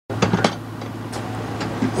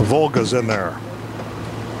Volga's in there.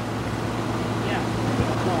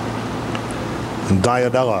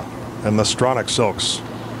 Diadella and the Stronach Silks.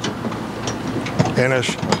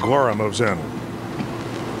 Inish, Glora moves in.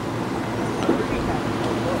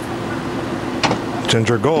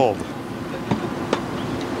 Ginger Gold.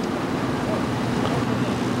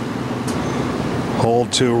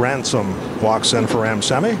 Hold to Ransom. Walks in for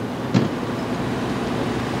Ramsemi.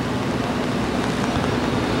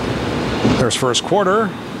 There's first quarter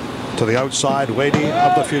to the outside, Lady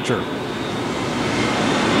of the Future.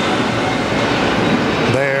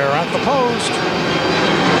 They're at the post.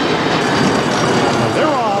 And they're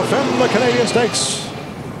off in the Canadian Stakes.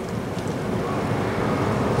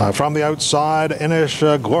 From the outside, Inish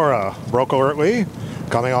Glora broke alertly.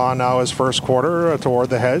 Coming on now is first quarter toward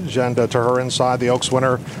the hedge, and to her inside the Oaks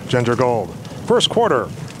winner, Ginger Gold. First quarter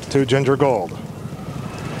to Ginger Gold.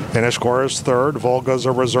 Inish Glora's third. Volga's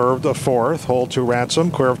a reserved fourth. Hold to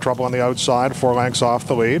Ransom. Clear of trouble on the outside. 4 lengths off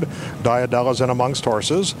the lead. Diadella's in amongst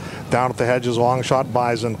horses. Down at the hedge is Long Shot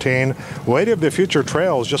Byzantine. Lady of the Future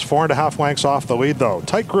trails just 4.5 lengths off the lead, though.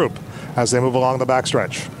 Tight group as they move along the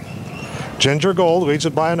backstretch. Ginger Gold leads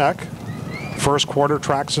it by a neck. First quarter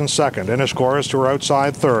tracks in second. Inish Glora's to her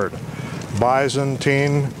outside third.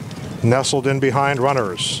 Byzantine nestled in behind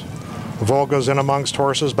runners. Volga's in amongst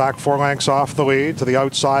horses, back 4 lengths off the lead. To the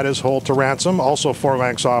outside is Hold to Ransom, also 4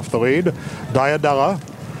 lengths off the lead. Diadella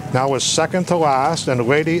now is second to last, and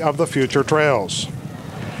Lady of the Future trails.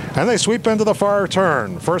 And they sweep into the far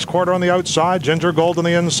turn. First quarter on the outside, Ginger Gold on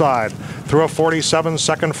the inside, through a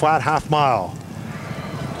 47-second flat half mile.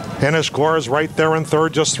 Inish Glora's right there in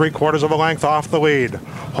third, just 3/4 of a length off the lead.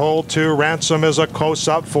 Hold to Ransom is a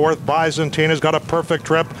close-up fourth. Byzantine has got a perfect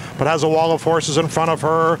trip, but has a wall of horses in front of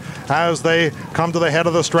her as they come to the head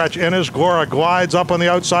of the stretch. Inish Glora glides up on the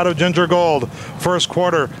outside of Ginger Gold. First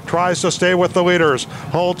quarter tries to stay with the leaders.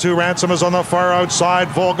 Hold to Ransom is on the far outside.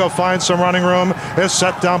 Volga finds some running room, is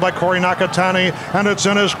set down by Corey Nakatani, and it's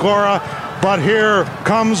Inish Glora. But here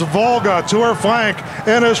comes Volga to her flank.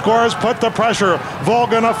 Inish Glora's put the pressure.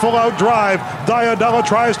 Volga in a full-out drive. Diadella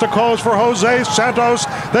tries to close for Jose Santos.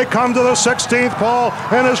 They come to the 16th pole.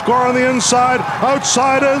 Inish Glora on the inside.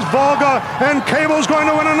 Outside is Volga, and Cable's going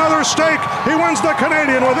to win another stake. He wins the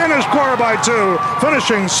Canadian with Inish Glora by 2.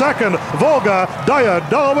 Finishing second, Volga.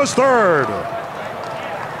 Diadella was third.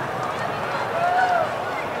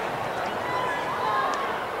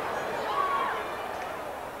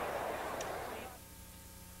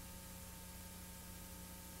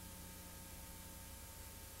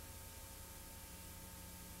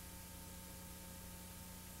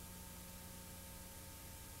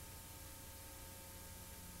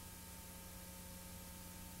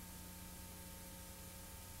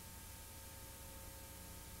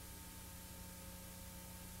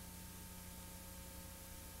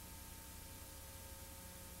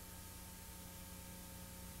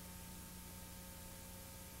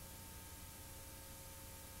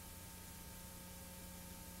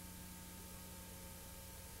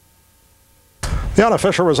 The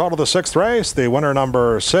unofficial result of the 6th race, the winner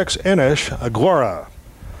number 6, Inish Glora.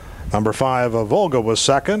 Number 5, Volga was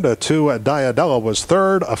second. 2, Diadella was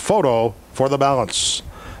third. A photo for the balance.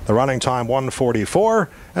 The running time 1:44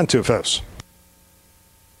 and 2/5.